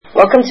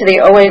Welcome to the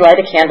OA Light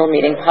a Candle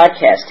Meeting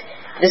podcast.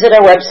 Visit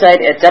our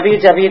website at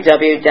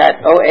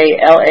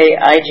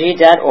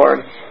www.oalaig.org,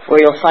 where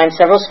you'll find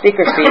several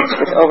speaker feeds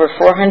with over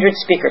 400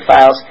 speaker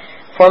files,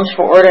 forms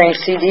for ordering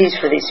CDs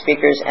for these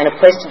speakers, and a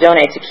place to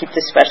donate to keep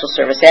this special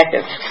service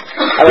active.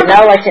 I would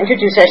now like to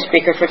introduce our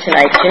speaker for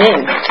tonight,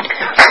 Janine.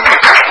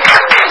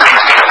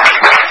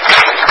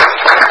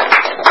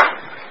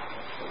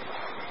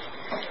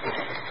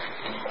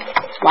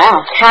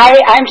 Wow. Hi,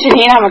 I'm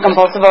Janine. I'm a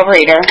compulsive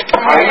overeater.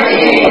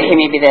 Okay,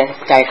 maybe the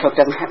Diet Coke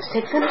doesn't have to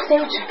take center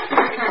stage.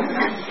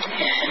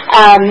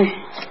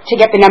 To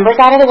get the numbers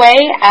out of the way,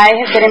 I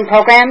have been in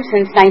programs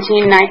since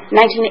 1989,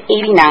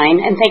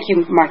 and thank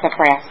you, Martha,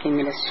 for asking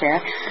me to share.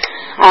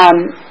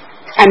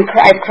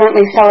 I've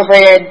currently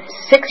celebrated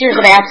 6 years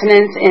of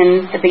abstinence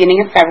in the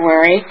beginning of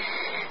February,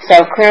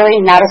 so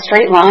clearly not a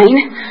straight line.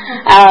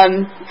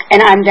 And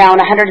I'm down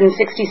 166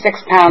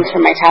 pounds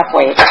from my top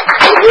weight.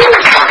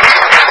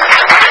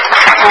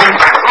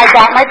 I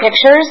got my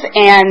pictures,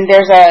 and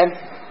there's a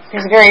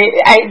very,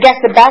 I guess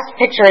the best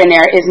picture in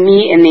there is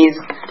me in these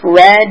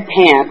red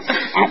pants.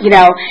 You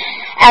know,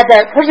 as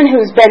a person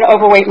who's been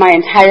overweight my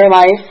entire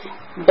life,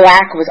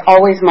 black was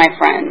always my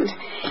friend.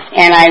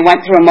 And I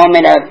went through a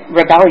moment of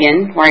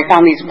rebellion where I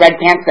found these red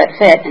pants that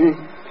fit, and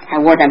I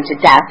wore them to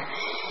death,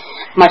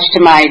 much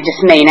to my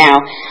dismay now.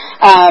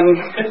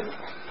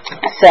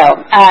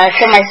 So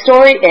my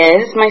story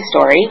is my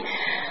story.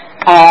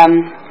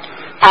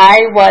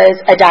 I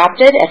was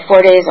adopted at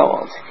 4 days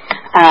old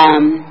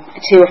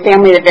to a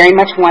family that very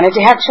much wanted to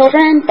have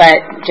children, but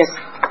just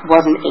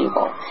wasn't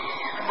able,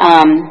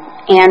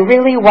 and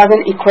really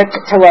wasn't equipped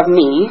to love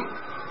me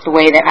the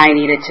way that I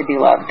needed to be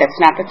loved. That's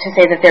not to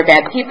say that they're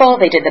bad people.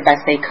 They did the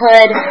best they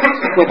could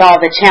with all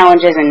the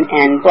challenges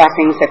and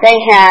blessings that they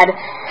had.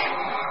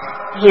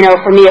 You know,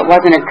 for me, it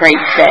wasn't a great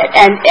fit,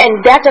 and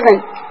that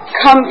doesn't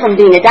come from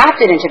being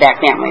adopted into that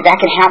family. That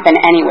can happen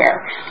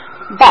anywhere,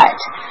 but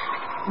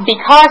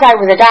because I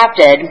was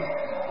adopted,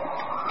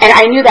 and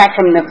I knew that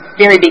from the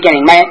very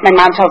beginning. My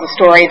mom tells a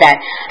story that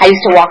I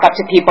used to walk up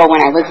to people when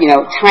I was,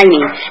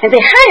 tiny and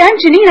say, "Hi, I'm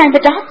Janine, I'm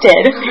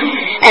adopted."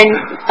 And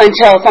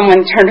until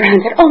someone turned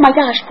around and said, "Oh my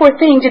gosh, poor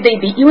thing, did they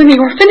beat you in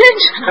the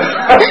orphanage?"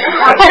 I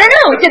don't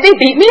know, did they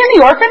beat me in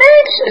the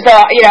orphanage? So,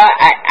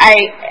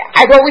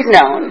 I've always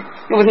known.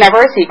 It was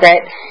never a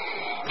secret.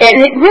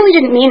 And it really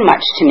didn't mean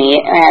much to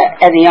me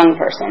as a young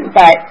person.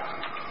 But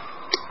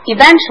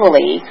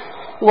eventually,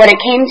 what it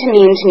came to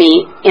mean to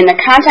me in the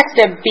context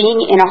of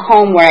being in a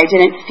home where I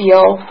didn't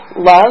feel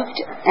loved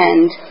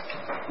and,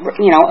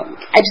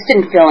 I just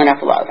didn't feel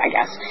enough love, I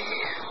guess,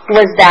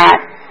 was that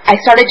I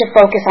started to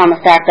focus on the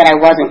fact that I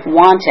wasn't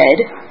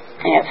wanted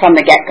from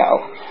the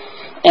get-go.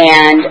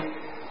 And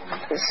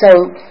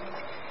so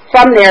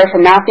from there,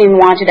 from not being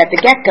wanted at the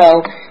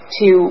get-go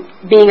to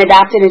being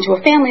adopted into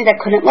a family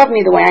that couldn't love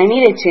me the way I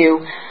needed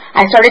to,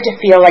 I started to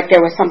feel like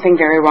there was something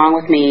very wrong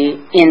with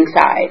me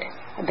inside.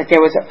 That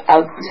there was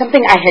something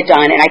I had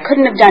done, and I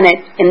couldn't have done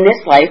it in this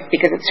life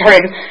because it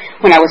started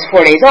when I was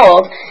 4 days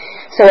old.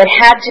 So it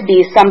had to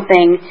be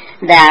something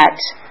that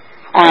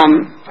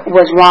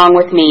was wrong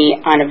with me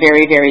on a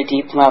very, very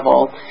deep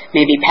level.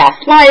 Maybe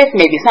past life,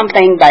 maybe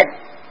something, but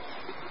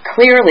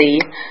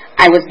clearly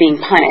I was being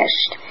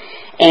punished,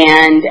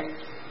 and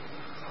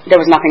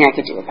there was nothing I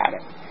could do about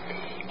it.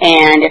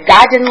 And if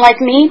God didn't like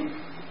me,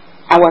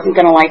 I wasn't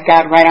going to like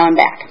God right on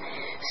back.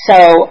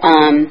 So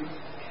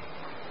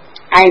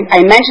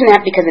I mention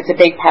that because it's a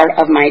big part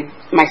of my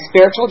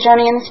spiritual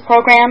journey in this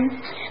program,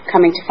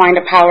 coming to find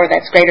a power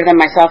that's greater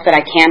than myself that I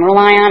can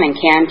rely on and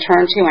can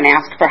turn to and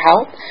ask for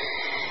help.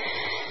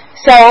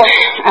 So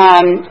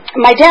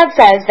my dad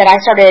says that I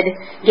started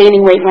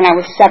gaining weight when I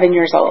was 7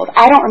 years old.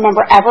 I don't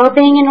remember ever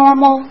being a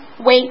normal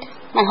weight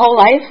my whole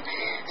life,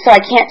 so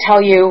I can't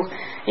tell you,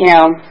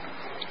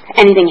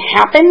 anything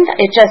happened.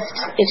 It just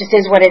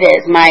is what it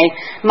is. My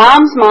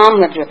mom's mom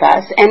lived with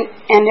us, and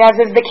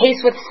as is the case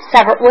with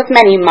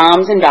many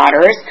moms and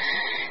daughters,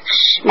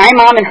 my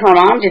mom and her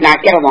mom did not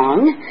get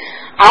along.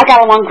 I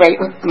got along great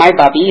with my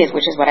bubby,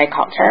 which is what I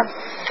called her,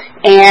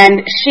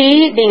 and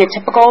she, being a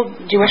typical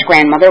Jewish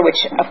grandmother, which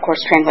of course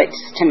translates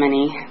to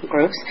many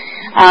groups,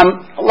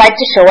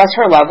 liked to show us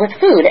her love with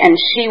food, and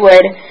she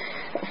would,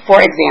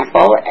 for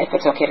example, if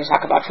it's okay to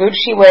talk about food,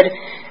 she would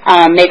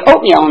make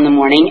oatmeal in the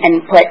morning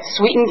and put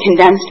sweetened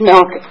condensed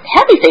milk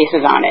happy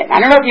faces on it.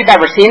 I don't know if you've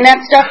ever seen that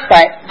stuff,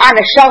 but on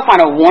a shelf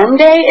on a warm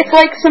day, it's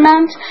like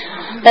cement.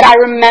 But I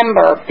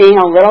remember being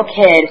a little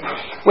kid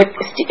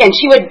and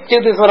she would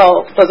do those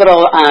little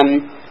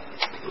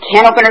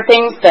can opener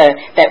things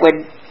that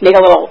would make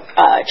a little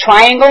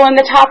triangle on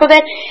the top of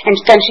it, and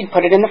then she'd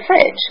put it in the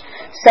fridge.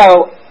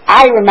 So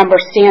I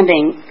remember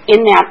standing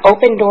in that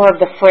open door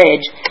of the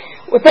fridge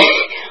with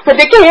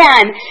the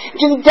can,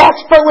 just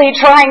desperately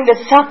trying to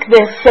suck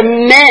this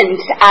cement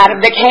out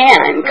of the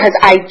can, because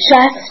I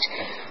just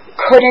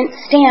couldn't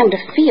stand to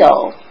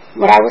feel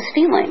what I was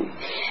feeling.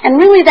 And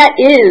really that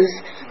is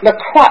the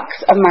crux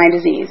of my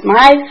disease.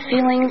 My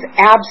feelings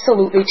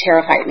absolutely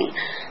terrified me.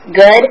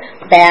 Good,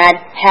 bad,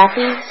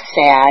 happy,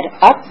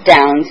 sad, up,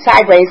 down,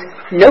 sideways,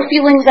 no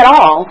feelings at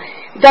all.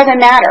 Doesn't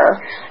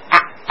matter.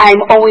 I'm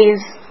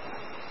always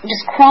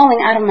just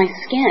crawling out of my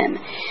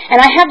skin. And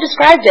I have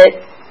described it,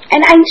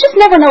 and I just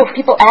never know if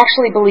people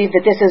actually believe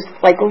that this is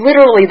like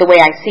literally the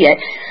way I see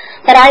it.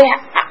 But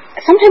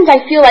sometimes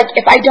I feel like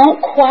if I don't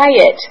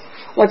quiet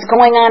what's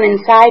going on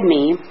inside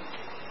me,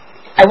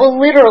 I will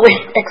literally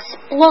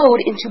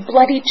explode into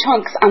bloody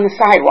chunks on the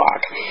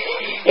sidewalk.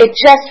 It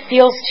just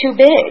feels too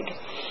big.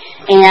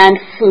 And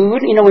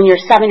food, when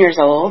you're 7 years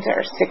old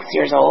or 6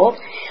 years old,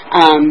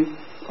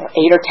 or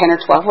 8 or 10 or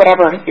 12,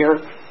 whatever your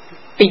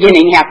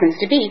beginning happens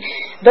to be,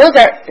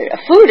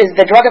 food is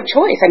the drug of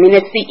choice. I mean,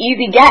 it's the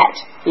easy get.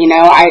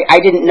 I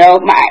didn't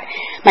know,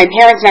 my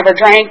parents never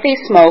drank, they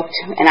smoked,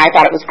 and I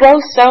thought it was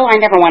gross, so I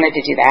never wanted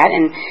to do that.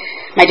 And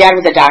my dad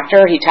was a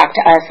doctor. He talked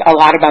to us a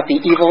lot about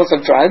the evils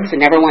of drugs and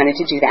never wanted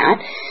to do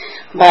that.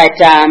 But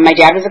my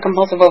dad was a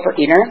compulsive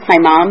overeater. My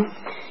mom,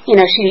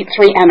 she'd eat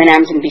 3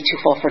 M&Ms and be too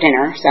full for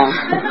dinner, so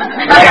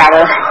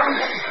whatever.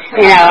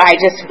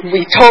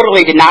 We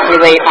totally did not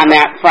relate on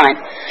that front.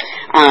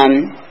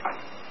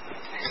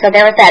 So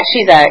there was that.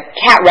 She's a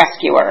cat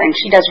rescuer, and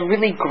she does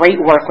really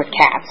great work with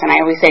cats. And I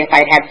always say if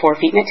I'd had 4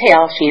 feet and a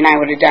tail, she and I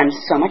would have done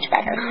so much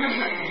better.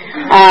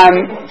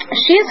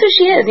 She is who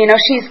she is.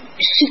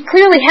 She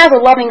clearly has a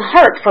loving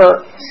heart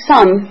for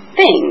some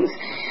things.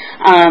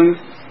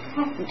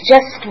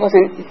 Just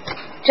wasn't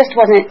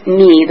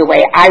me the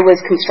way I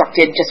was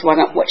constructed. Just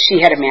wasn't what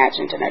she had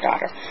imagined in a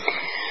daughter.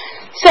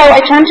 So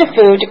I turned to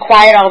food to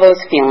quiet all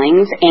those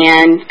feelings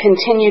and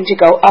continued to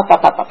go up,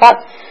 up, up, up, up.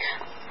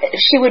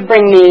 She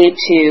brought me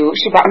to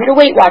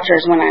Weight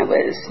Watchers when I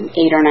was 8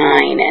 or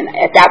 9,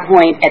 and at that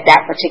point, at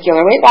that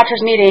particular Weight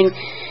Watchers meeting,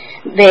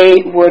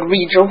 they would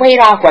read your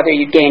weight off, whether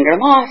you gained or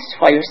lost,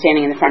 while you were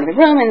standing in the front of the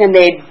room, and then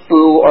they'd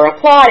boo or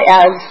applaud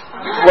as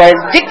was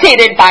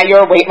dictated by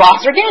your weight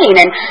loss or gain.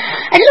 And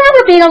I just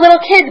remember being a little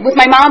kid with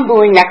my mom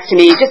booing next to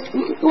me.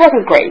 It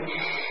wasn't great.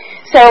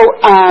 So,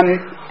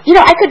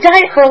 I could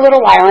diet for a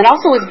little while, and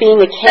also as being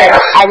a kid,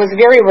 I was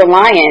very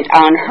reliant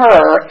on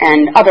her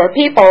and other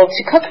people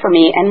to cook for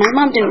me, and my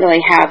mom didn't really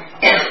have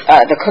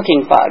the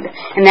cooking bug,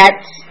 and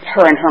that's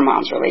her and her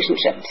mom's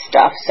relationship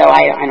stuff, so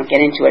I don't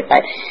get into it,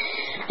 but,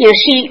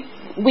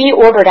 we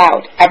ordered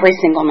out every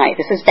single night.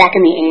 This is back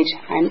in the age,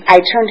 I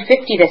turned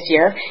 50 this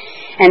year,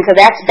 and so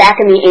that's back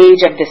in the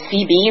age of the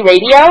CB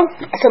radio.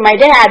 So my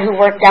dad, who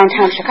worked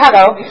downtown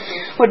Chicago,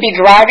 would be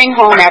driving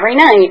home every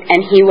night,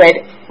 and he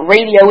would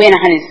radio in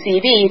on his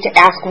CB to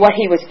ask what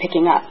he was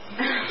picking up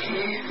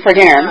for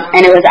dinner.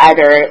 And it was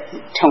either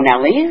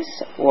Tonelli's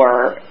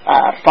or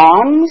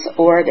Fong's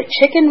or the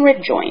chicken rib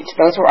joint.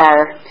 Those were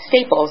our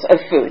staples of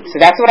food. So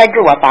that's what I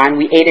grew up on.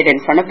 We ate it in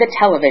front of the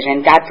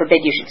television. God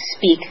forbid you should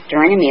speak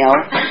during a meal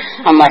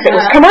unless it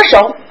was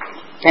commercial.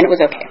 Then it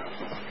was okay.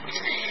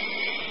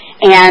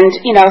 And,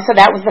 so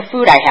that was the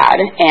food I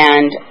had.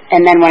 And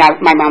then when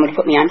my mom would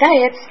put me on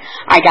diets,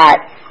 I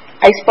got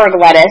iceberg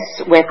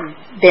lettuce with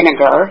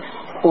vinegar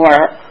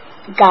or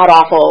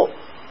god-awful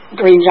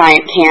Green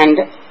Giant canned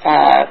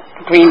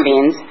green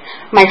beans.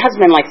 My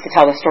husband likes to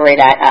tell the story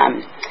that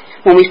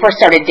when we first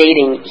started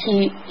dating,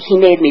 he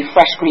made me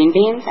fresh green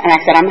beans, and I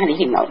said, I'm not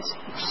eating those.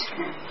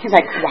 He's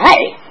like, why?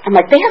 I'm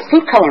like, they have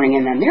food coloring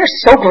in them. They're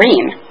so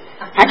green.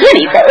 I can't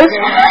eat those.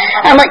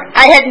 I'm like,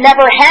 I had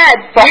never had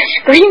fresh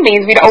green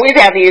beans. We'd always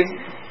have these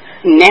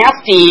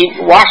nasty,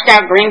 washed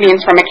out green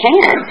beans from a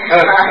can.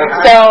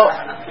 So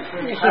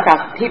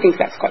he thinks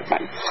that's quite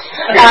fun.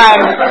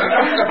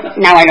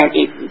 Now I don't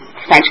eat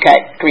French cut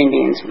green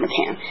beans from a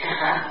can.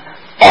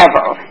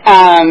 Ever.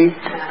 And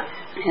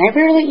I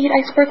rarely eat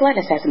iceberg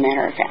lettuce, as a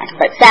matter of fact.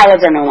 But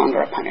salads are no longer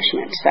a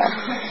punishment. So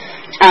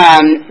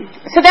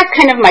that's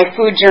kind of my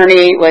food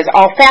journey. Was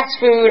all fast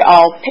food,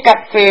 all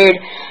pick-up food.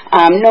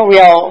 No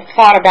real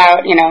thought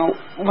about,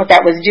 what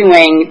that was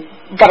doing,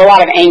 but a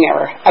lot of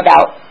anger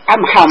about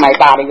how my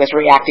body was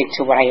reacting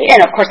to what I ate.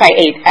 And, of course, I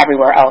ate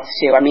everywhere else,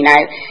 too. I mean,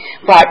 I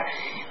brought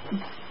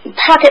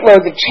pocket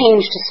loads of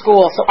change to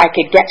school so I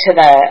could get to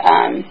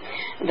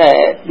the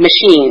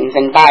machines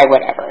and buy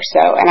whatever.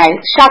 And I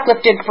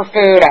shoplifted for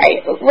food. I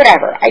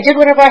did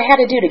whatever I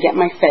had to do to get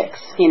my fix,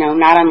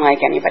 not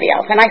unlike anybody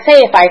else. And I say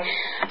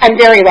I'm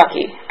very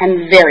lucky.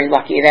 I'm very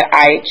lucky that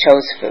I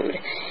chose food.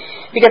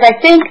 Because I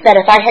think that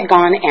if I had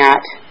gone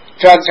at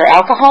drugs or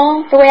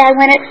alcohol the way I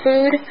went at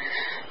food,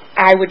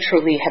 I would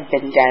truly have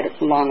been dead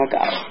long ago.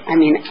 I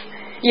mean,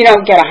 you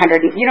don't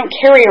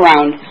carry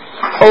around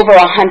over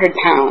 100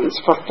 pounds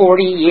for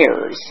 40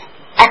 years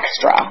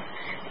extra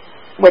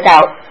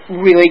without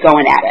really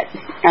going at it.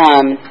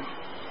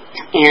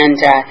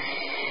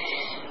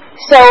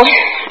 So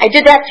I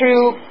did that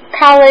through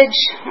college.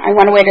 I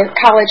went away to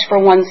college for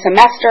 1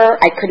 semester.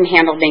 I couldn't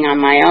handle being on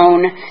my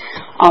own.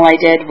 All I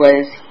did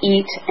was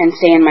eat and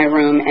stay in my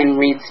room and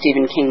read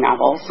Stephen King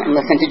novels and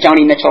listen to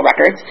Joni Mitchell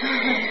records.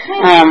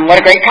 What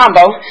a great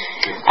combo.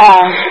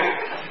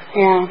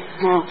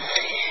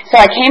 So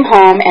I came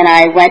home and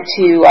I went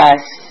to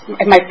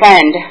my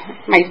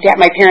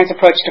parents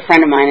approached a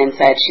friend of mine and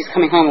said, she's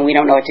coming home and we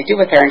don't know what to do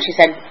with her. And she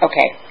said,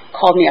 okay,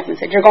 called me up and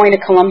said, you're going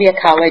to Columbia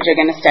College, you're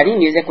going to study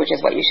music, which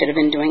is what you should have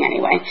been doing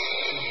anyway.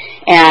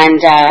 And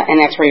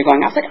that's where you're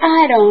going. I was like,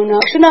 I don't know.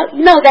 She said,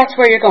 no, that's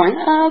where you're going.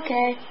 Oh,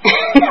 okay.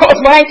 That was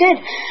what I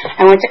did.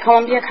 I went to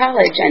Columbia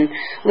College and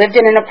lived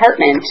in an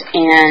apartment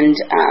and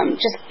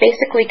just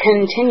basically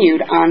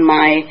continued on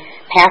my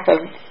path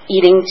of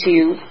eating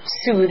to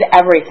soothe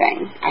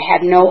everything. I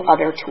had no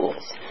other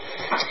tools.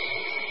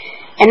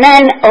 And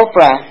then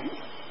Oprah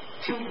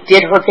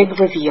did her big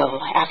reveal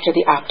after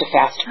the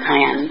OptiFast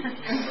plan.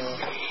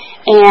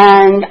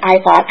 And I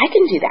thought, I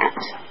can do that.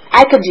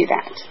 I could do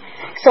that.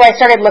 So I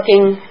started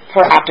looking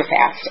for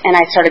OptiFast, and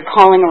I started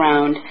calling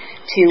around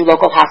to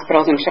local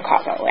hospitals in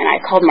Chicago. And I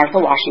called Martha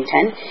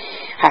Washington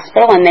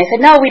Hospital, and they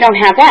said, no, we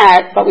don't have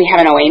that, but we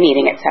have an OA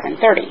meeting at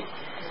 7:30.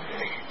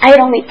 I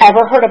had only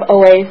ever heard of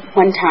OA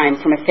one time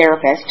from a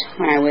therapist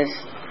when I was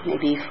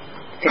maybe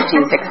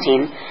 15,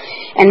 16.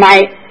 And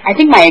I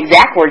think my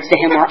exact words to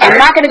him were,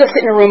 I'm not going to go sit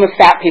in a room with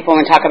fat people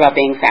and talk about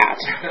being fat.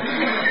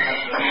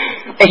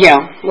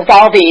 With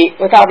all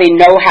the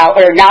know-how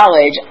or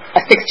knowledge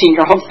a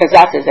 16-year-old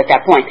possesses at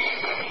that point.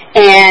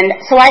 And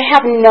so I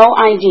have no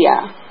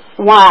idea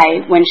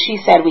why, when she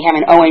said we have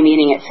an OA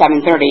meeting at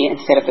 7:30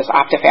 instead of this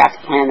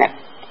OptiFast plan that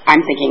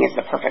I'm thinking is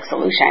the perfect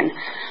solution,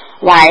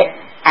 why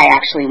I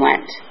actually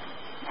went.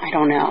 I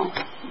don't know,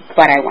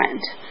 but I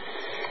went.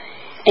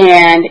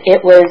 And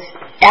it was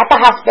at the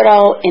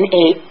hospital in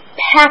a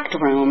packed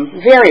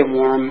room, very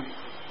warm.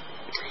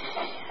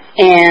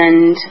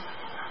 And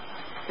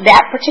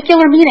that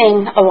particular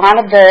meeting, a lot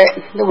of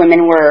the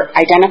women were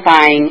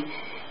identifying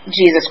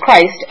Jesus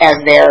Christ as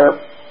their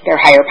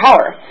higher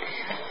power.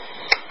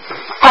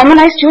 I'm a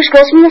nice Jewish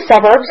girl from the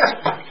suburbs.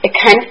 It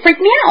kind of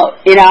freaked me out.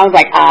 I was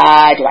like,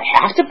 do I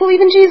have to believe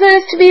in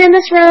Jesus to be in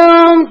this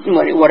room?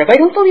 What if I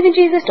don't believe in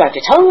Jesus? Do I have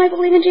to tell them I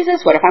believe in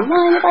Jesus? What if I'm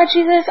lying about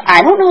Jesus?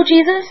 I don't know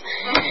Jesus.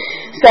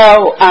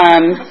 So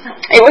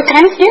it was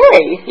kind of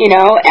scary,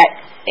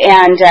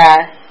 And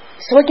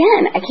so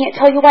again, I can't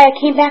tell you why I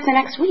came back the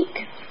next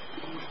week.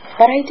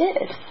 But I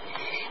did.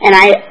 And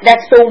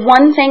that's the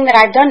one thing that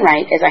I've done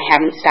right, is I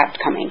haven't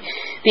stopped coming.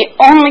 The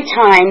only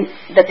time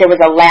that there was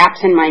a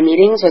lapse in my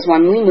meetings was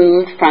when we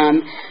moved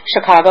from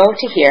Chicago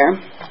to here.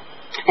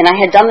 And I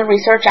had done the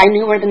research. I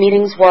knew where the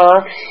meetings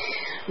were.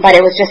 But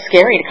it was just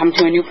scary to come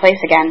to a new place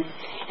again.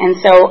 And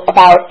so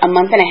about a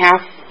month and a half,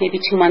 maybe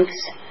 2 months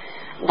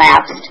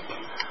lapsed.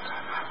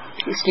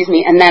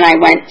 And then I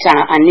went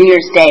on New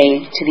Year's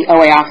Day to the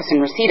OA office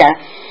in Reseda.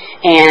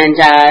 And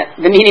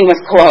the meeting was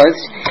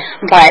closed,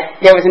 but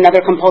there was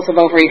another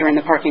compulsive overeater in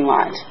the parking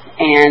lot.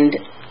 And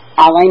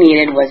all I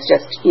needed was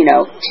just, 2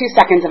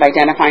 seconds of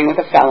identifying with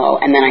a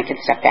fellow, and then I could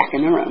step back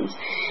in the rooms.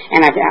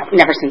 And I've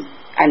never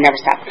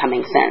stopped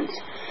coming since.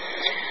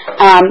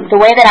 The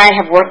way that I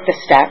have worked the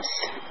steps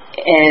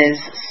is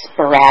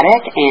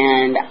sporadic,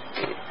 and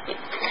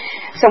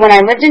so when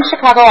I lived in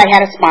Chicago, I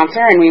had a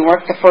sponsor, and we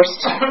worked the first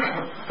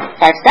 5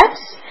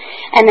 steps.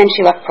 And then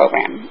she left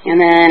program. And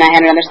then I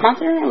had another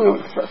sponsor, and we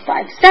went for 5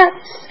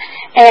 steps.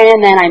 And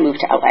then I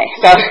moved to LA.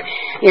 So,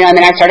 and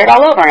then I started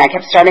all over, and I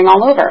kept starting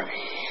all over.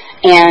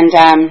 And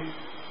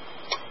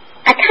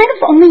I kind of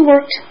only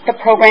worked the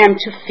program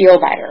to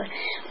feel better.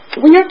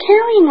 When you're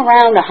carrying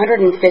around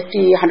 150,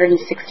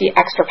 160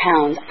 extra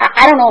pounds,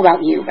 I don't know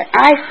about you, but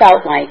I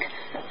felt like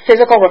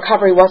physical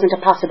recovery wasn't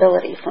a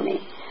possibility for me.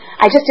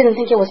 I just didn't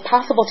think it was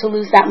possible to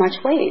lose that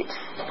much weight.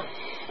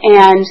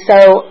 And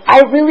so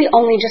I really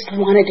only just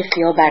wanted to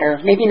feel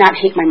better. Maybe not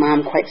hate my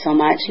mom quite so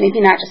much.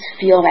 Maybe not just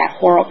feel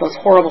those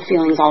horrible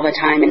feelings all the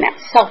time, and that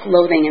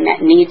self-loathing and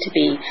that need to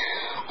be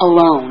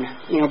alone,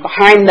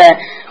 behind the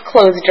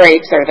closed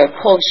drapes or the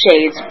pulled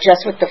shades,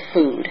 just with the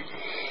food.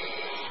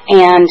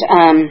 And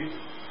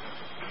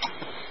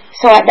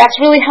so that's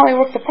really how I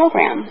worked the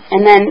program.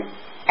 And then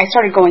I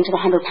started going to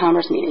the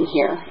 100-pounders meeting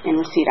here in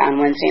Reseda on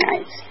Wednesday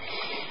nights.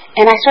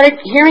 And I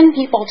started hearing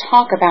people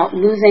talk about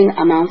losing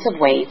amounts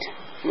of weight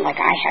like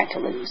I had to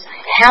lose,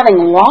 having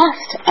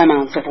lost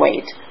amounts of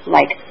weight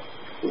like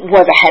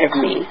was ahead of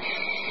me,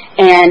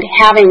 and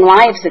having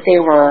lives that they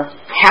were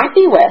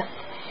happy with,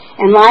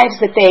 and lives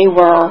that they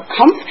were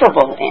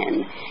comfortable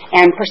in,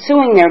 and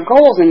pursuing their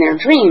goals and their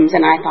dreams.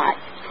 And I thought,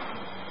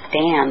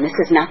 damn, this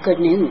is not good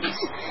news.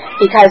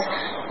 Because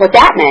what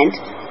that meant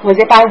was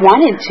if I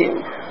wanted to,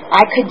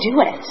 I could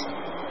do it.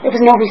 There was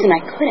no reason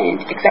I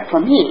couldn't, except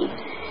for me.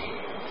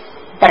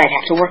 But I'd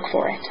have to work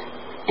for it.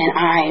 And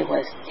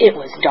it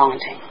was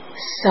daunting,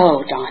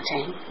 so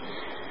daunting.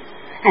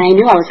 And I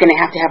knew I was going to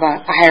have a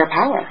higher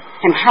power.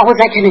 And how was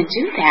I going to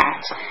do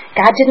that?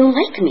 God didn't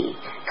like me.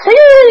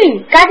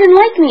 Clearly, God didn't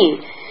like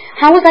me.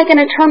 How was I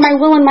going to turn my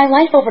will and my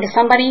life over to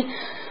somebody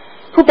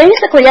who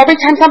basically every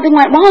time something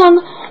went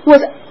wrong was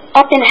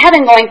up in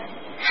heaven going,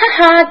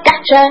 ha-ha,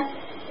 gotcha.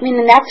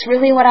 And that's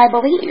really what I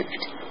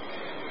believed.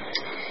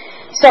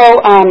 So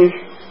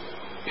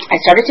I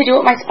started to do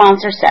what my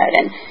sponsor said,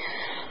 and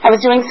I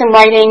was doing some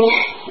writing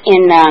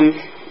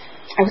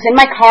I was in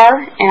my car,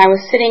 and I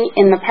was sitting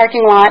in the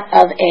parking lot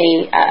of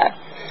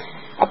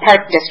a a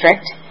park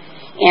district,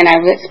 and I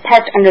was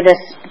parked under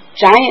this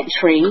giant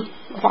tree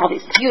with all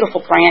these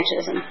beautiful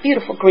branches and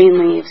beautiful green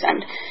leaves,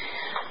 and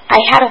I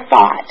had a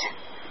thought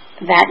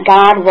that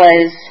God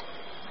was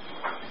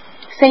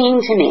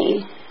saying to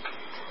me,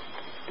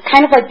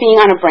 kind of like being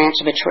on a branch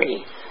of a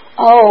tree,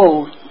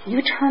 oh,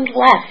 you turned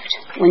left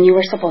when you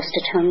were supposed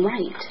to turn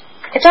right.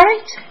 It's all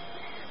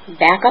right.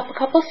 Back up a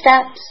couple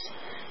steps,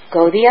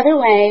 go the other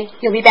way,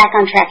 you'll be back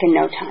on track in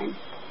no time.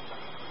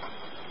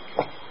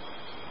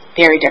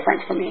 Very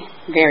different for me.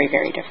 Very,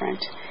 very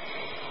different.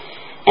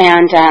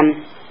 And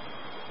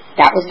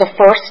that was the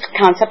first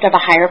concept of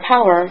a higher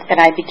power that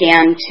I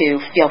began to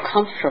feel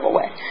comfortable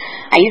with.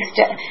 I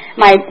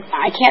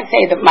can't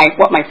say that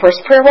what my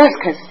first prayer was,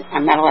 because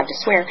I'm not allowed to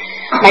swear.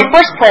 My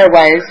first prayer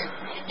was,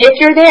 if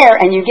you're there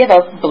and you give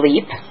a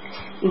bleep,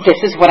 this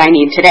is what I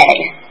need today.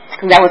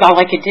 Because that was all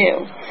I could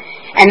do.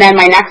 And then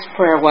my next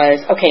prayer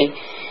was, okay,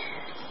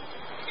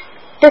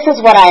 this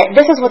is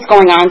what's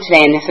going on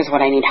today, and this is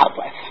what I need help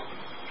with.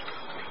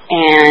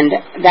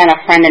 And then a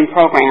friend in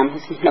program,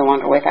 who's no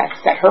longer with us,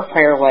 said her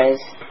prayer was,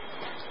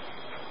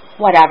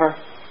 whatever.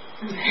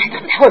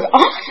 That was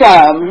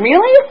awesome.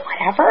 Really?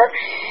 Whatever?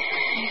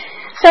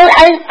 So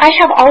I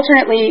have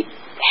alternately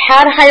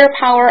had a higher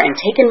power and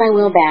taken my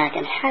will back,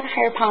 and had a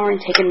higher power and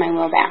taken my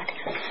will back.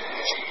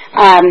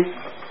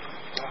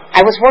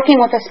 I was working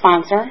with a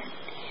sponsor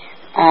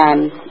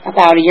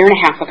about a year and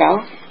a half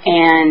ago,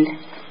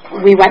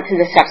 and we went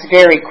through the steps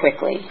very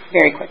quickly.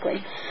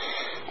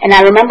 And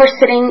I remember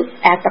sitting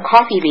at the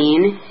Coffee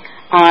Bean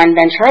on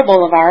Ventura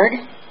Boulevard,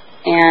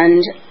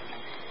 and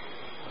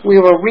we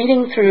were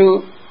reading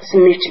through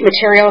some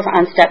materials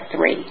on step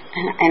 3,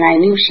 and I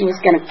knew it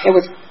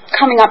was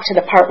coming up to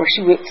the part where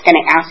she was going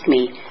to ask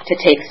me to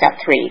take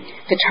step 3,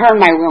 to turn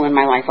my will and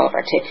my life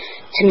over,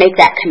 to make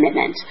that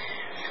commitment.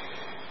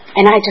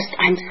 And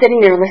I'm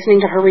sitting there listening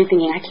to her read,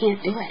 thinking, I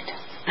can't do it.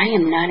 I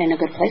am not in a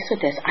good place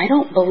with this. I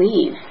don't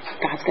believe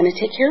God's going to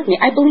take care of me.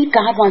 I believe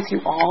God wants you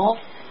all,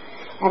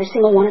 every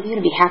single one of you,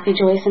 to be happy,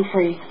 joyous, and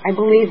free. I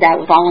believe that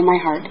with all of my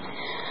heart.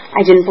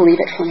 I didn't believe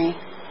it for me.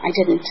 I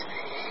didn't.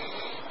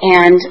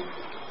 And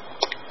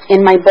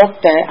in my book,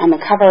 on the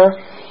cover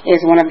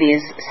is one of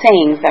these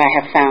sayings that I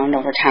have found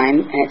over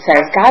time, and it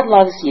says, God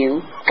loves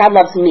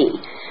me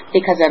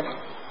because of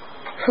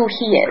who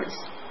He is,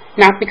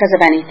 not because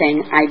of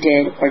anything I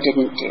did or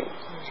didn't do.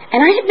 And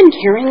I have been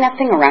carrying that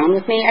thing around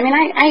with me. I mean,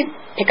 I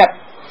pick up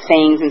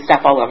sayings and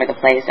stuff all over the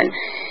place, and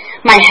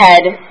my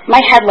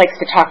head likes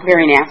to talk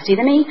very nasty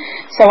to me,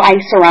 so I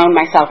surround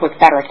myself with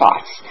better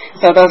thoughts.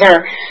 So those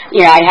are,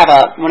 I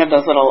have one of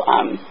those little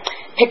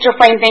picture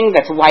frame things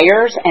that's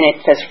wires, and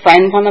it says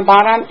friends on the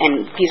bottom,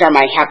 and these are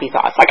my happy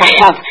thoughts. Like I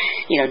have,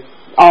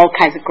 all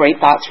kinds of great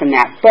thoughts from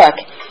that book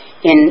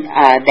in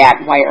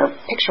that wire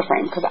picture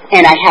frame,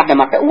 and I have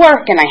them up at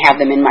work, and I have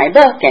them in my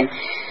book, and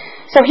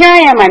so here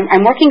I am,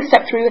 I'm working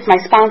step 3 with my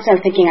sponsor,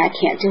 thinking I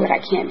can't do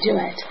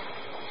it,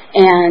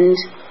 and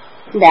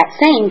that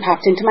saying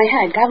popped into my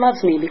head, God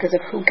loves me because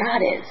of who God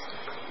is,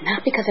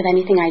 not because of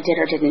anything I did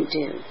or didn't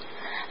do.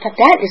 But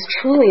that is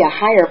truly a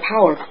higher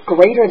power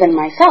greater than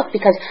myself,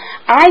 because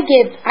I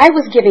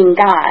was giving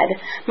God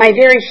my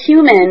very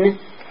human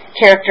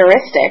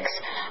characteristics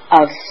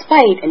of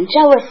spite and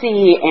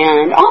jealousy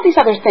and all these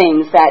other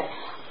things that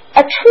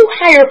a true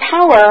higher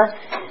power,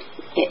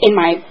 in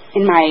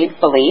my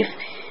belief,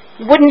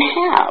 wouldn't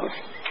have.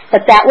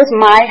 But that was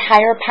my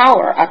higher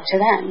power up to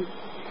then.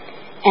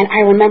 And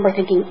I remember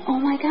thinking, oh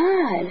my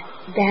God,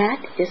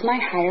 that is my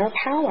higher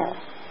power.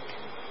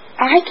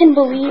 I can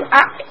believe,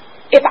 I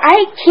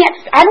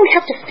don't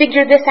have to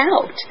figure this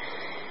out.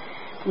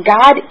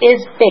 God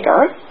is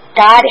bigger.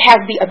 God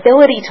has the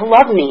ability to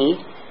love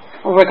me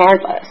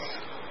regardless.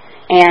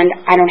 And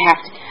I don't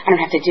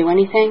have to do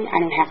anything. I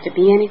don't have to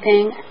be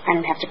anything. I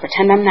don't have to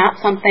pretend I'm not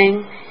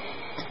something.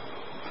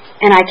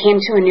 And I came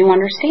to a new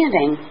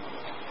understanding.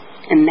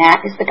 And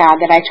that is the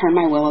God that I turn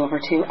my will over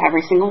to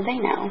every single day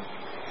now.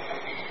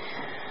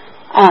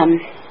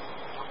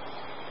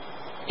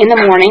 In the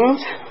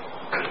mornings,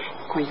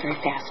 going very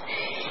fast.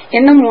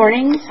 In the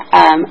mornings,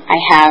 I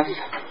have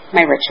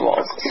my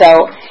rituals.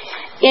 So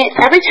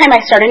every time I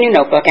start a new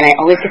notebook, and I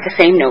always get the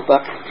same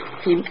notebook,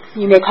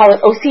 you may call it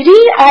OCD,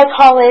 I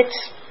call it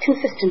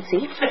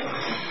consistency.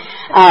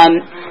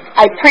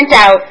 I print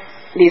out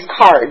these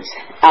cards,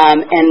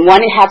 and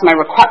one has my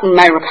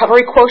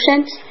recovery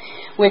quotient,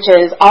 which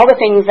is all the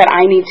things that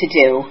I need to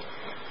do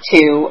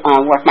to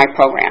work my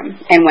program.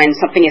 And when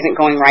something isn't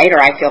going right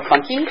or I feel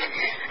funky,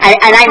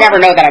 I never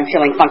know that I'm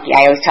feeling funky.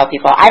 I always tell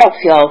people, I don't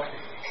feel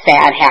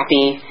sad,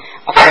 happy,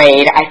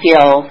 afraid. I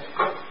feel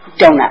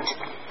donut.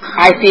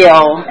 I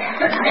feel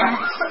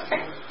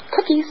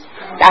cookies.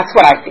 That's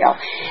what I feel.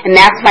 And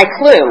that's my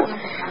clue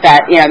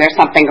that, there's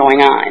something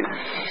going on.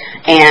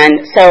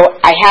 And so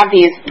I have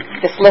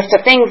this list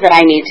of things that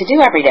I need to do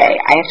every day.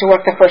 I have to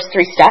work the first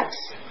 3 steps.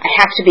 I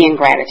have to be in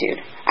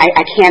gratitude.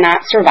 I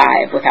cannot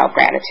survive without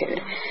gratitude.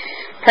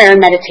 Prayer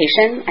and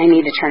meditation, I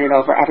need to turn it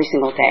over every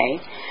single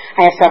day.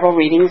 I have several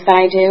readings that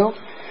I do.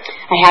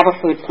 I have a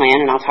food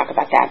plan, and I'll talk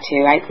about that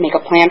too. I make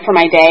a plan for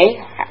my day.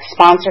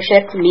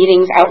 sponsorship,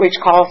 meetings, outreach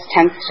calls,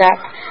 10th step.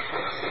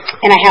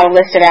 And I have a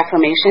list of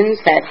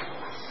affirmations that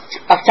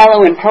a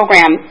fellow in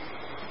program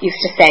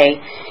used to say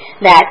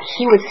that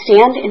he would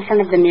stand in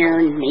front of the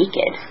mirror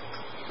naked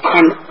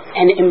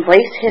and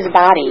embrace his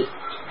body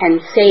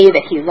and say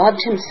that he loved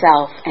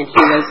himself and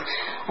he was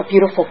a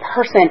beautiful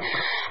person.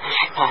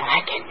 I thought,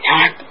 I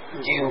cannot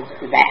do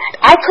that.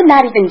 I could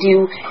not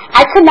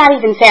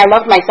even say I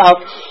loved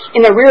myself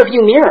in the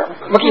rearview mirror,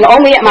 looking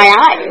only at my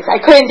eyes. I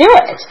couldn't do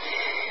it.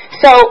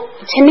 So,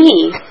 to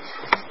me,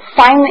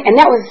 finally, and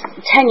that was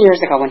 10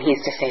 years ago when he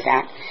used to say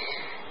that,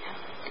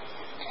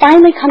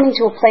 finally coming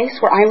to a place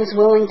where I was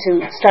willing to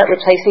start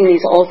replacing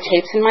these old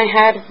tapes in my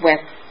head with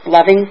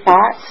loving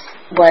thoughts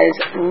was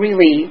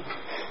really,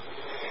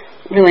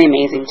 really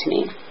amazing to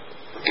me.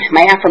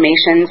 My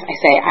affirmations, I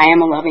say, I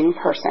am a loving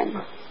person,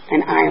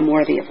 and I am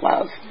worthy of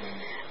love.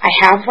 I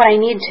have what I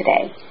need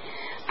today.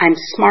 I'm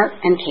smart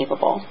and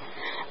capable.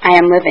 I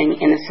am living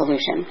in the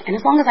solution. And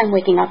as long as I'm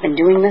waking up and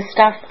doing this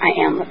stuff, I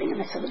am living in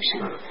the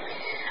solution.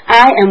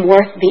 I am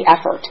worth the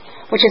effort,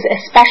 which is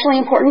especially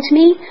important to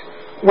me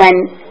when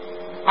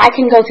I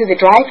can go through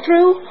the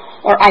drive-thru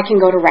or I can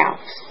go to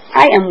Ralph's.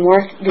 I am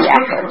worth the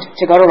effort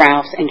to go to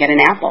Ralph's and get an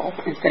apple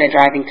instead of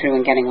driving through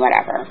and getting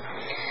whatever.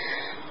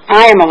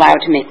 I am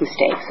allowed to make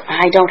mistakes.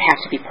 I don't have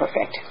to be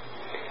perfect.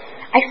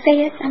 I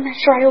say it. I'm not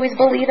sure I always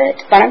believe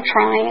it, but I'm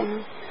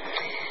trying.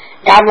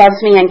 God loves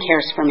me and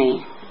cares for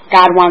me.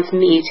 God wants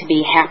me to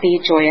be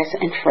happy, joyous,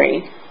 and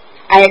free.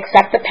 I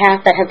accept the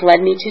path that has led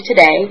me to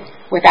today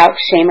without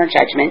shame or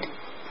judgment.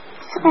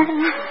 Sort of.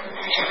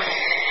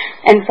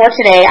 And for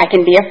today, I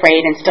can be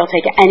afraid and still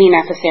take any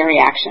necessary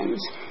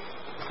actions.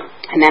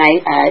 And then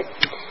I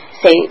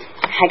say,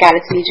 hi God,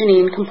 it's me,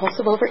 Janine,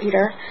 compulsive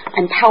overeater.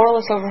 I'm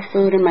powerless over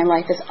food and my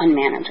life is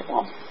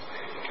unmanageable.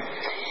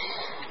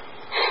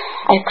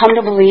 I've come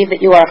to believe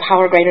that you are a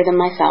power greater than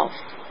myself,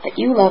 that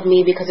you love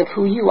me because of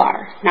who you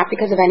are, not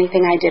because of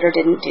anything I did or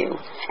didn't do,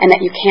 and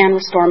that you can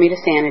restore me to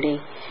sanity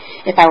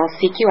if I will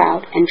seek you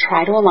out and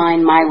try to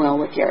align my will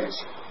with yours.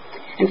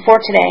 And for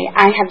today,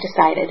 I have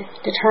decided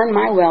to turn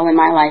my will and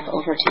my life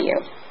over to you.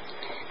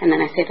 And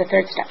then I say the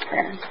third step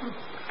prayer.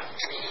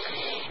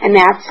 And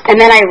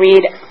then I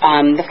read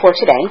the For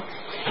Today.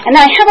 And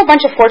then I have a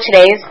bunch of For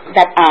Todays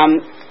that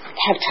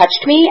have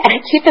touched me, and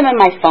I keep them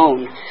on my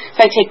phone.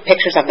 So I take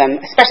pictures of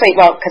them, especially,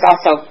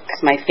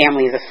 because my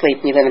family is asleep.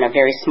 We live in a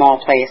very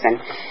small place,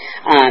 and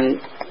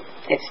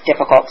it's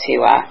difficult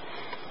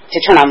to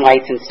turn on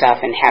lights and stuff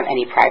and have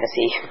any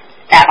privacy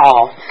at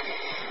all.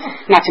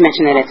 Not to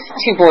mention that it's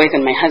 2 boys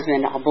and my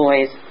husband, all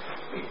boys.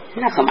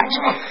 Not so much.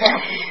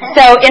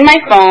 So in my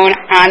phone,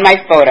 on my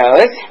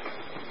photos,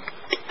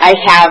 I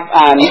have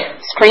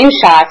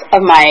screenshots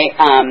of my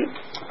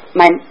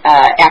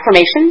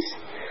affirmations,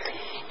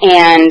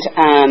 and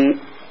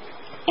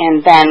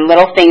then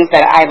little things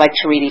that I like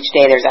to read each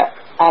day. There's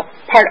a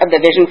part of the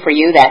Vision for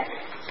You that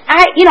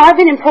I've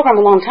been in program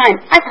a long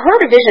time. I've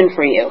heard a Vision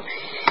for You,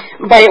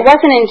 but it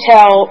wasn't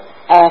until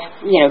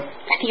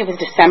I think it was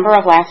December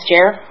of last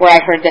year where I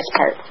heard this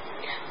part.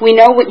 We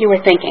know what you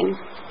were thinking.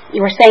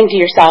 You were saying to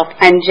yourself,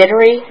 I'm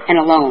jittery and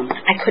alone.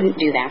 I couldn't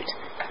do that.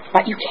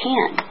 But you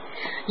can.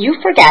 You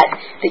forget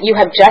that you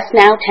have just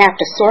now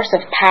tapped a source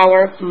of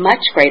power much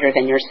greater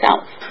than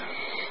yourself.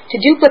 To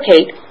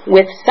duplicate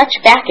with such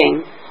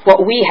backing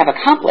what we have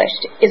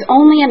accomplished is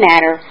only a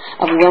matter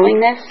of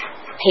willingness,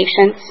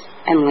 patience,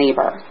 and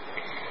labor.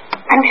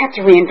 I don't have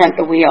to reinvent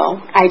the wheel.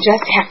 I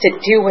just have to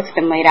do what's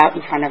been laid out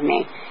in front of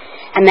me.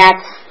 And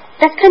that's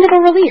kind of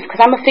a relief,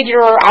 because I'm a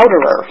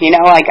figure-outerer,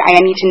 I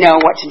need to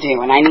know what to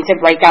do, and I need to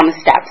write down the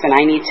steps, and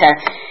I need to,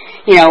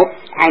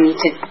 I need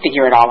to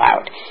figure it all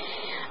out.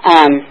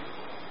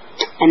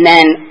 And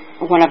then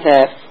one of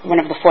the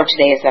For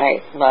Todays that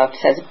I love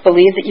says,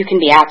 believe that you can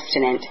be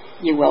abstinent,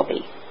 you will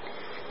be.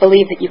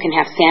 Believe that you can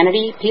have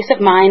sanity, peace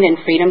of mind,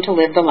 and freedom to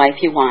live the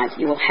life you want,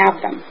 you will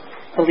have them.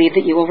 Believe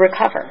that you will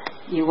recover,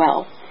 you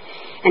will.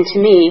 And to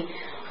me,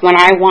 when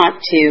I want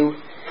to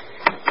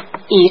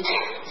eat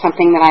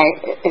something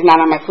that is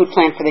not on my food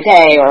plan for the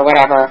day or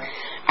whatever,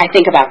 I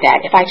think about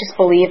that. If I just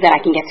believe that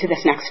I can get through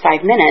this next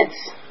 5 minutes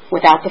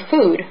without the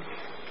food,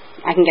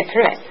 I can get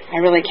through it. I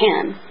really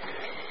can.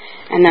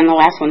 And then the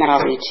last one that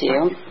I'll read to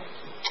you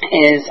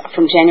is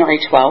from January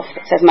 12th.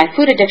 It says, my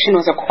food addiction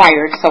was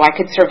acquired so I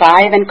could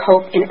survive and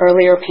cope in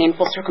earlier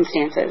painful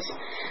circumstances.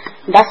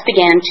 Thus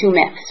began 2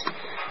 myths.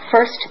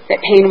 First,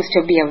 that pain was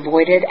to be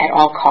avoided at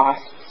all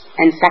costs.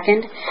 And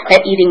second,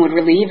 that eating would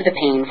relieve the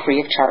pain free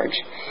of charge.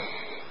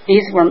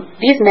 These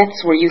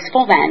myths were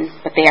useful then,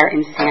 but they are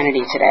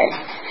insanity today.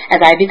 As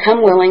I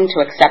become willing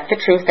to accept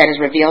the truth that is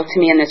revealed to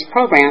me in this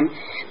program,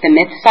 the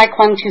myths I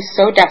clung to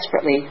so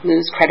desperately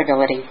lose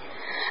credibility.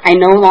 I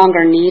no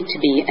longer need to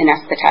be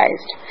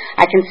anesthetized.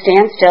 I can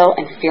stand still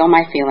and feel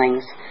my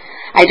feelings.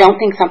 I don't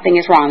think something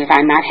is wrong if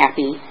I'm not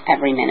happy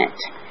every minute.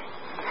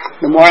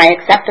 The more I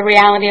accept the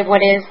reality of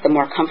what is, the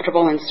more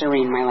comfortable and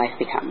serene my life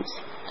becomes.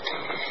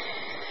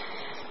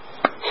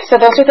 So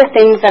those are the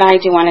things that I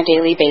do on a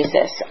daily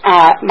basis.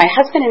 My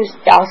husband is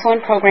also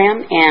in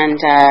program, and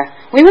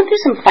we went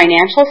through some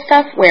financial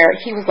stuff where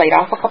he was laid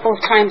off a couple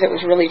of times. It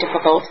was really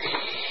difficult.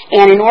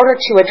 And in order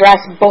to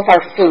address both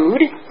our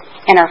food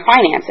and our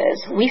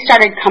finances, we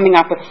started coming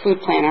up with a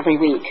food plan every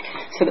week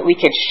so that we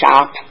could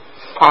shop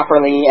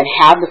properly and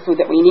have the food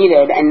that we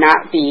needed and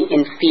not be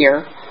in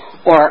fear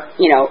or,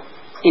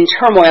 in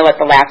turmoil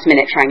at the last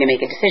minute trying to make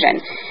a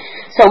decision.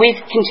 So we've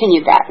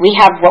continued that. We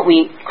have what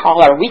we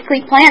call our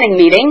weekly planning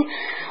meeting,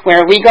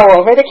 where we go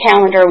over the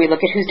calendar, we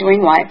look at who's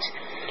doing what,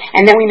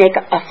 and then we make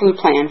a food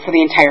plan for the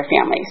entire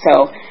family.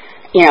 So,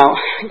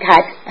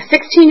 got a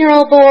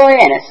 16-year-old boy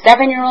and a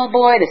 7-year-old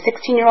boy. The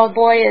 16-year-old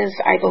boy is,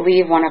 I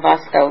believe, one of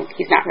us, though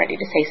he's not ready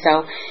to say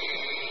so.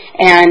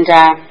 And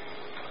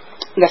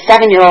the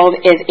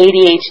 7-year-old is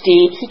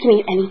ADHD. He can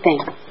eat anything.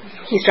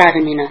 He's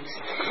driving me nuts.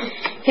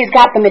 He's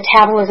got the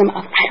metabolism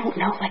of, I don't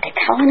know, like a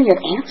colony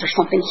of ants or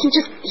something. He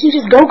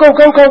just go.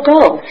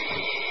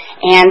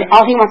 And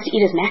all he wants to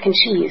eat is mac and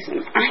cheese.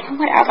 And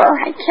whatever.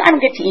 I don't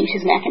get to eat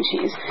his mac and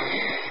cheese.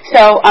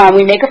 So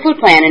we make a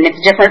food plan, and it's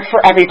different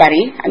for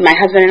everybody. And my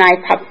husband and I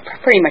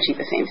pretty much eat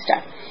the same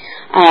stuff.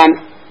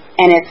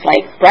 And it's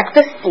like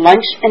breakfast,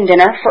 lunch, and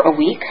dinner for a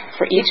week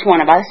for each one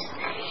of us.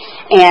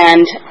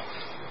 And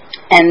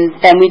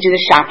then we do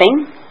the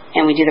shopping,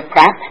 and we do the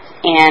prep,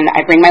 and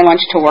I bring my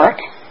lunch to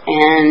work,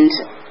 and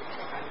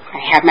I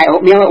have my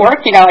oatmeal at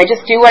work. I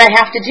just do what I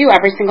have to do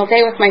every single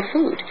day with my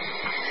food.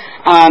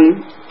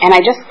 And I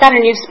just got a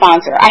new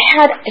sponsor. I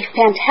had a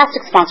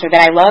fantastic sponsor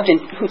that I loved and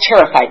who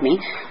terrified me,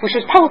 which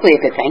was probably a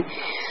good thing,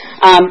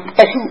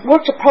 but who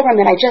worked a program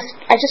that I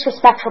just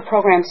respect her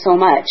program so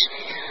much.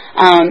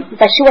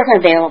 But she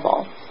wasn't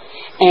available.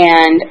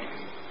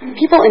 And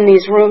people in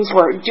these rooms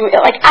were doing,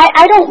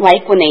 I don't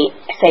like when they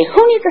say,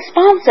 who needs a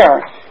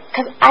sponsor?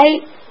 Because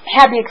I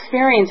had the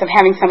experience of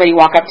having somebody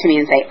walk up to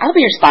me and say, I'll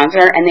be your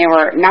sponsor, and they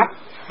were not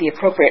the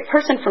appropriate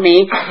person for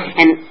me,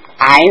 and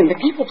I am the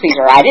people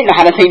pleaser. I didn't know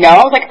how to say no.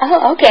 I was like,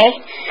 oh, okay.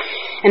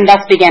 And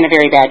thus began a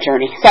very bad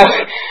journey. So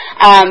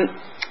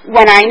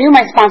when I knew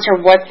my sponsor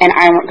and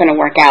I weren't going to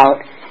work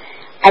out,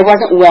 I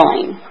wasn't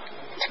willing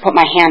to put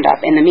my hand up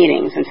in the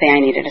meetings and say I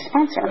needed a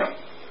sponsor.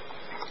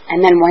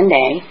 And then one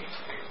day,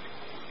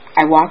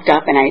 I walked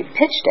up and I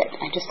pitched it.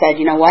 I just said,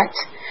 you know what?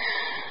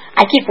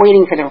 I keep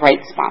waiting for the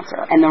right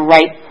sponsor and the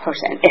right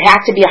person. It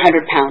has to be a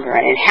 100-pounder,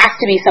 and it has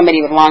to be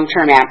somebody with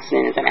long-term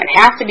abstinence, and it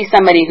has to be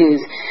somebody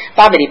who's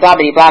blah-bitty,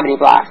 blah-bitty, blah-bitty,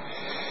 blah.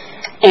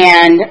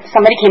 And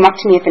somebody came up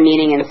to me at the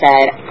meeting and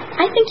said,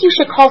 I think you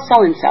should call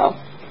so-and-so.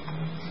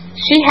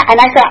 And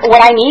I said,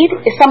 what I need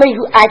is somebody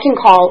who I can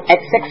call at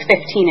 6:15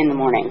 in the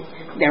morning.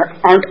 There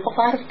aren't a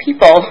lot of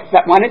people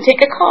that want to take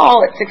a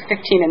call at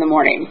 6:15 in the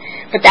morning.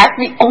 But that's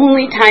the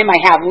only time I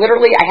have.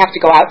 Literally, I have to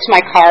go out to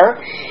my car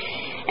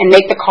and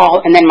make the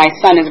call, and then my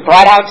son is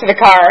brought out to the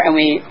car, and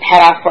we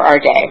head off for our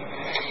day.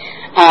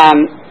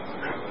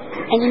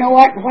 And you know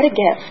what? What a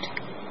gift.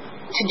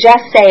 To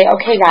just say,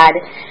 okay, God,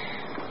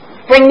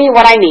 bring me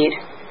what I need.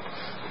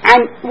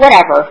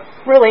 Whatever.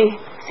 Really,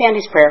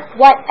 Sandy's prayer.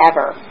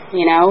 Whatever.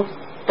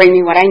 Bring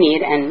me what I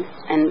need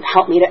and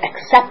help me to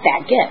accept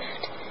that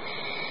gift.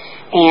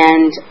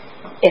 And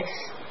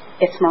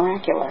it's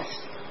miraculous.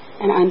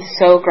 And I'm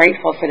so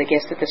grateful for the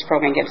gifts that this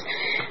program gives.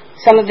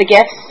 Some of the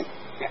gifts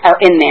are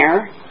in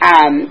there.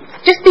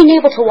 Just being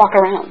able to walk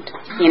around,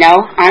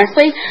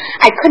 honestly,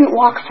 I couldn't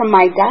walk from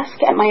my desk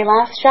at my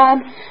last job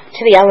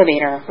to the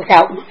elevator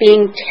without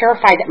being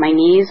terrified that my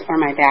knees or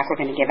my back were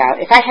going to give out.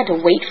 If I had to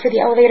wait for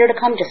the elevator to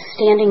come, just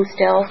standing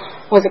still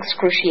was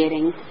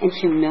excruciating and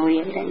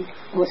humiliating.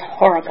 It was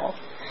horrible.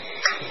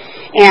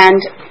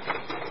 And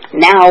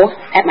now,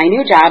 at my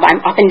new job,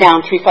 I'm up and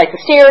down 3 flights of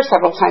stairs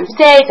several times a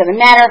day. It doesn't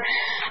matter.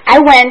 I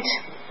went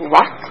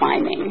rock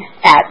climbing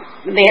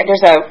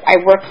I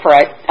work for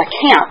a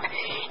camp,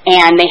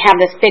 and they have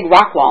this big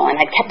rock wall, and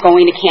I kept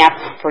going to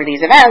camp for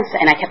these events,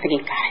 and I kept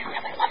thinking, God, I'd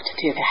really love to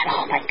do that.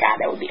 Oh my God,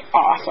 that would be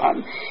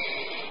awesome.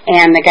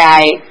 And the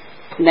guy,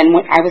 then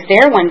I was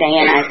there one day,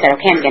 and I said,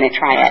 okay, I'm going to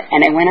try it.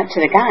 And I went up to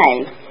the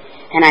guy,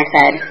 and I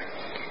said,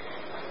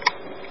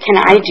 can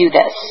I do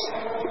this?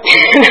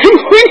 And I'm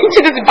pointing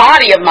to this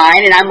body of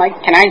mine, and I'm like,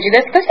 can I do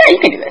this? He goes, yeah,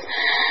 you can do this.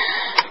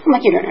 I'm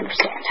like, you don't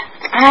understand.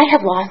 I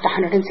have lost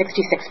 166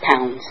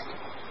 pounds.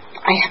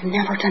 I have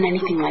never done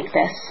anything like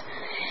this.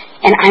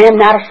 And I am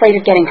not afraid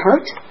of getting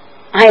hurt.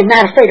 I am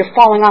not afraid of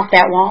falling off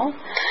that wall.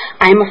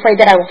 I am afraid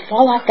that I will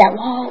fall off that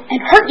wall and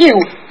hurt you.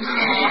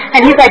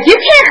 And he's like, you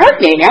can't hurt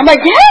me. I'm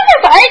like, yes,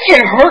 I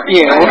can hurt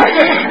you.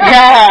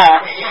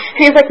 Yeah.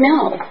 He's like,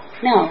 no,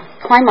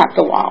 climb up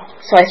the wall.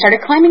 So I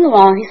started climbing the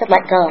wall, and he said,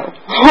 let go.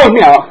 Oh,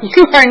 no,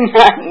 you are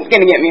not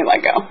going to get me to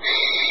let go.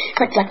 He's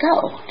like, let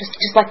go.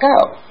 Just let go.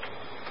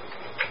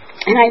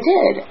 And I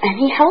did. And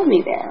he held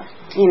me there,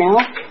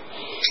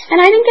 And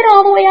I didn't get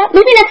all the way up.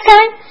 Maybe next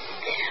time.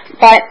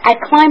 But I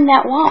climbed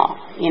that wall,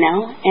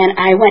 and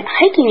I went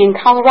hiking in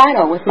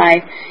Colorado with my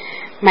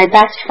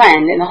best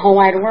friend in the whole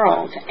wide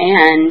world.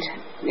 And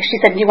she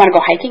said, do you want to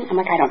go hiking? I'm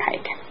like, I don't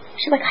hike.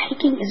 She's like,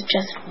 hiking is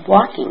just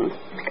walking.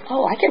 I'm like,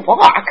 oh, I can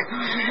walk.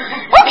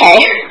 Okay.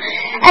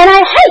 And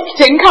I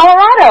hiked in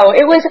Colorado.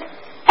 It was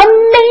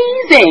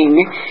amazing.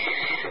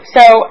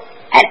 So,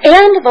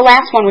 and the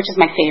last one, which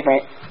is my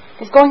favorite,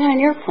 is going on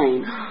an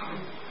airplane.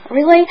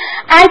 Really?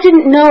 I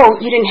didn't know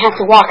you didn't have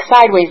to walk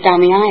sideways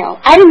down the aisle.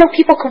 I didn't know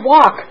people could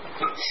walk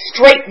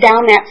straight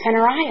down that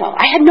center aisle.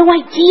 I had no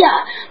idea.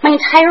 My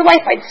entire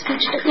life I'd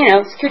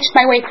scooched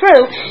my way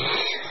through.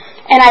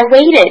 And I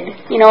waited,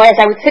 as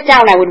I would sit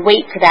down, I would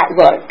wait for that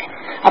look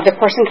of the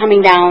person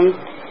coming down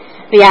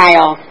the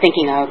aisle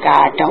thinking, oh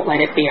God, don't let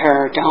it be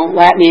her. Don't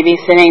let me be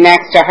sitting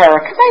next to her.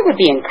 Because I would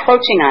be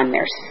encroaching on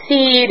their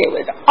seat. It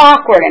was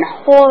awkward and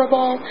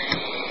horrible.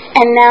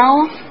 And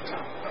now,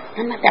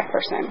 I'm not that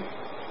person.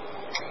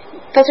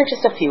 Those are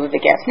just a few of the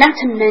gifts. Not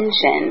to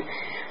mention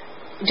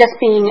just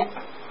being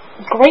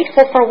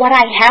grateful for what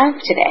I have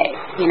today.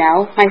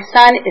 My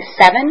son is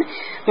 7,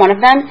 one of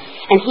them,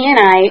 and he and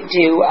I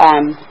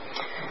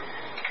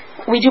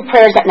we do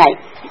prayers at night.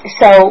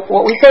 So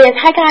what we say is,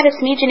 hi God, it's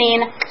me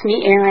Janine, it's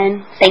me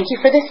Aaron, thank you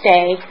for this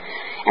day.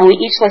 And we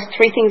each list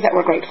 3 things that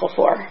we're grateful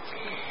for.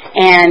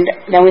 And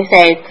then we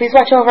say, please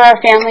watch over our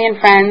family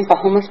and friends,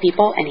 the homeless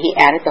people, and he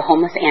added the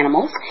homeless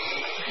animals.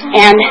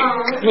 And,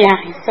 yeah,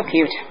 he's so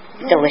cute,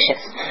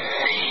 delicious.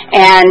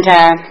 And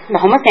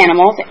the homeless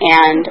animals,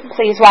 and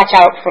please watch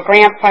out for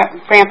Grandpa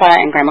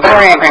and Grandma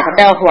Gloria and Grandpa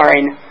Bill, who are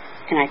in,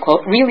 and I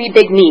quote, really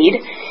big need.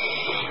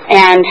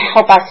 And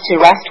help us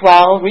to rest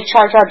well,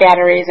 recharge our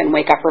batteries, and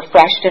wake up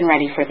refreshed and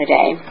ready for the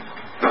day.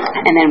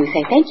 And then we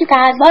say, thank you,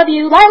 God, love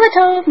you, Lila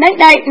Tov,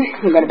 night-night,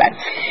 and go to bed.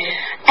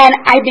 And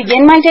I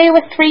begin my day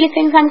with 3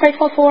 things I'm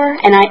grateful for,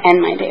 and I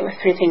end my day with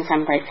 3 things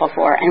I'm grateful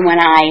for. And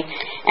when I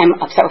am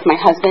upset with my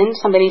husband,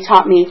 somebody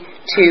taught me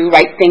to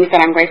write things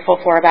that I'm grateful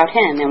for about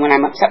him. And when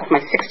I'm upset with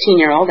my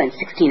 16-year-old, and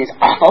 16 is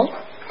awful,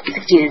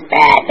 16 is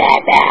bad,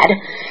 bad, bad.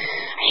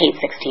 I hate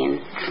 16.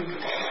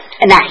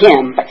 And not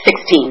him, but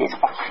 16 is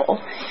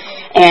awful.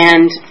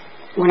 And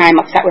when I'm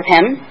upset with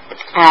him,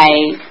 I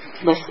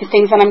list the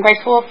things that I'm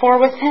grateful for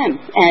with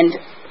him. And,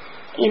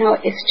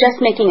 it's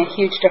just making a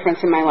huge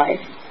difference in my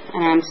life.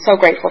 And I'm so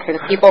grateful for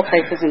the people,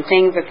 places, and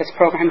things that this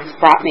program has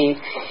brought me.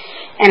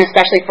 And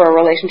especially for a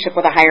relationship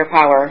with a higher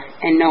power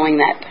and knowing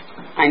that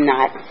I'm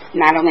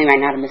not only am I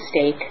not a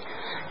mistake,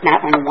 not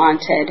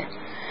unwanted,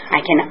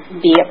 I can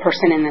be a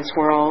person in this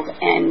world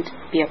and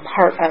be a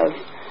part of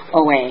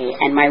OA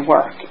and my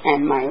work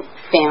and my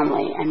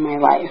family and my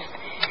life.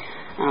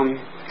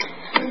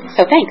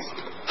 So thanks.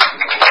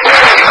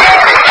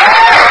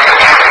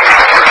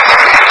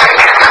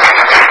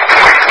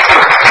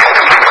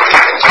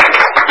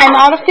 I'm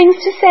out of things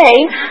to say.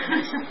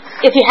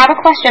 If you have a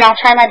question, I'll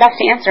try my best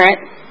to answer it.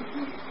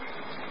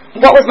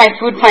 What was my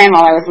food plan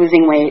while I was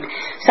losing weight?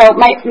 So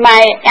my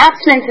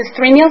abstinence is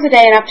 3 meals a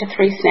day and up to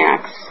 3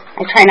 snacks.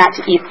 I try not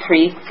to eat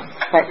 3,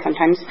 but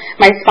sometimes.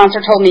 My sponsor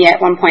told me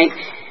at one point,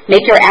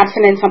 make your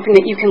abstinence something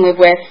that you can live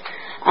with,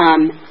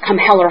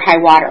 come hell or high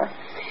water.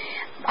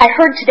 I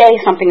heard today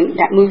something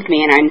that moved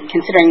me, and I'm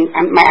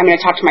going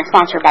to talk to my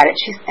sponsor about it.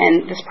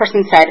 And this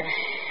person said,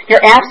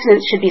 your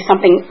abstinence should be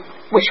something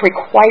which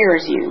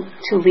requires you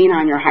to lean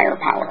on your higher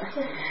power.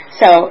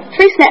 So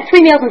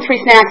 3 meals and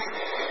 3 snacks,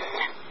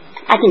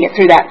 I can get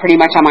through that pretty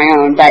much on my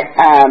own, but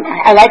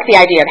I like the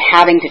idea of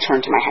having to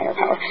turn to my higher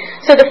power.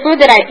 So the food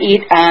that I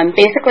eat,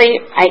 basically,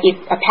 I eat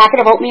a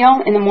packet of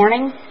oatmeal in the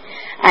morning.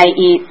 I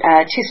eat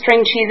 2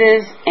 string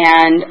cheeses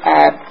and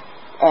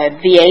a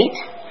V8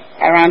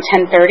 around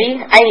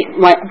 10:30. I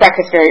eat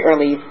breakfast very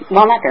early.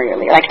 Well, not very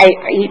early. Like I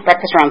eat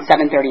breakfast around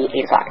 7:30,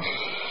 8 o'clock.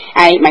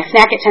 I eat my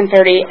snack at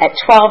 10:30. At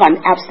 12, I'm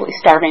absolutely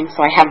starving,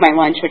 so I have my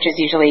lunch, which is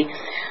usually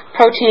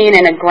protein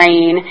and a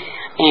grain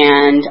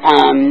and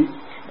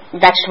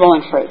vegetable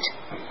and fruit.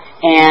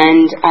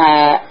 And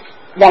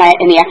then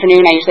in the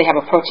afternoon, I usually have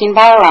a protein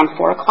bar around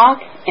 4 o'clock,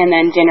 and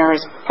then dinner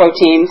is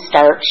protein,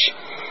 starch,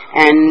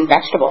 and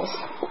vegetables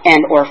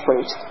and or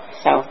fruit.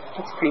 So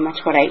that's pretty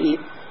much what I eat.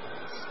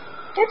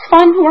 It's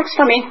fun. It works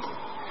for me.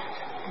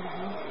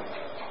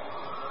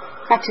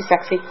 Not too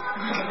sexy.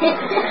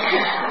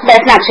 But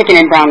it's not chicken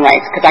and brown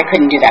rice, because I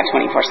couldn't do that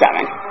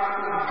 24/7.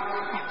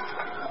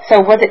 So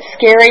was it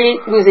scary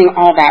losing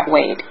all that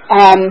weight?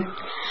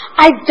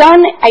 I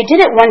did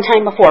it one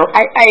time before.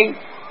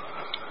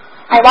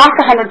 I lost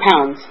 100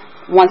 pounds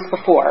once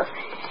before,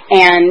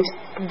 and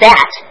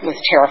that was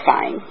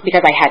terrifying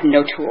because I had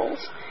no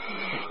tools.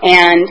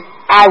 And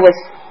I was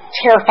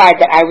terrified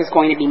that I was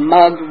going to be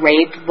mugged,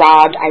 raped,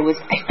 robbed. I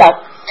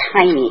felt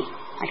tiny.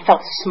 I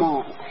felt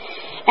small.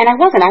 And I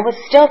wasn't. I was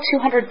still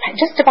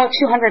just about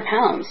 200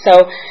 pounds.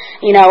 So,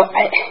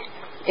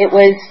 it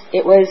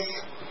was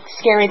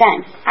scary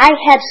then. I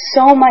had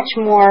so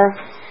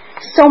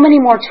many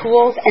more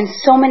tools and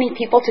so many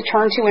people to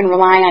turn to and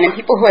rely on, and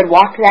people who had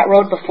walked that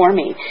road before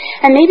me.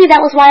 And maybe that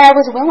was why I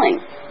was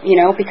willing,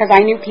 because I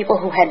knew people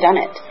who had done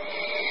it.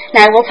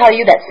 Now, I will tell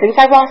you that since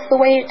I lost the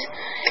weight,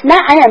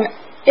 I am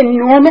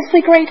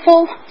enormously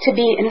grateful to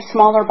be in a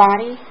smaller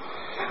body.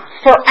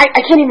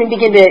 I can't even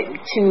begin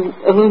to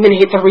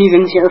illuminate the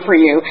reasons here for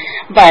you,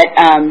 but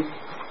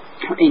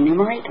or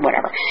enumerate,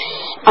 whatever.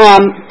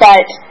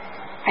 But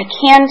I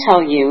can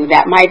tell you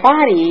that my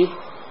body,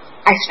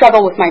 I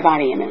struggle with my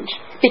body image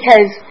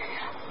because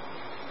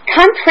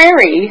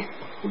contrary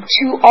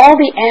to all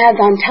the ads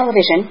on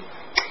television,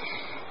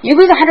 you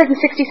lose 166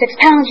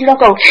 pounds, you don't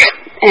go,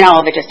 and all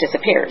of it just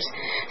disappears.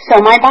 So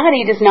my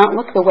body does not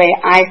look the way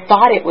I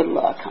thought it would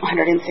look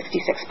 166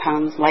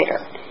 pounds lighter.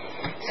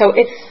 So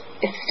it's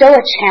still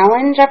a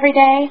challenge every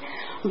day,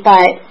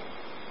 but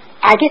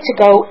I get to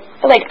go,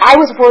 like I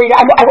was worried,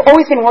 I've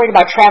always been worried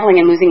about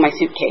traveling and losing my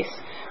suitcase.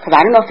 Because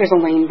I don't know if there's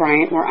a Lane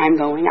Bryant where I'm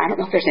going. I don't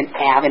know if there's an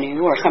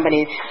Avenue or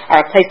somebody or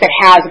a place that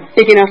has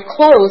big enough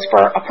clothes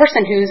for a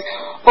person who's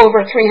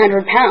over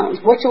 300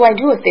 pounds. What do I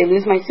do if they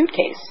lose my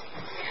suitcase?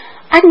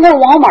 I can go to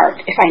Walmart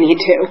if I need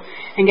to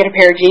and get a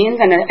pair of jeans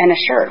and a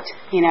shirt,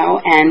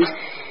 and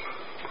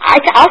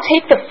I'll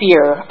take the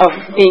fear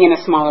of being in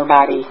a smaller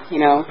body,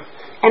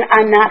 and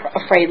I'm not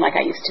afraid like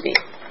I used to be.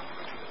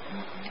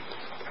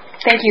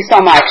 Thank you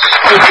so much.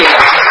 Thank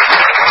you.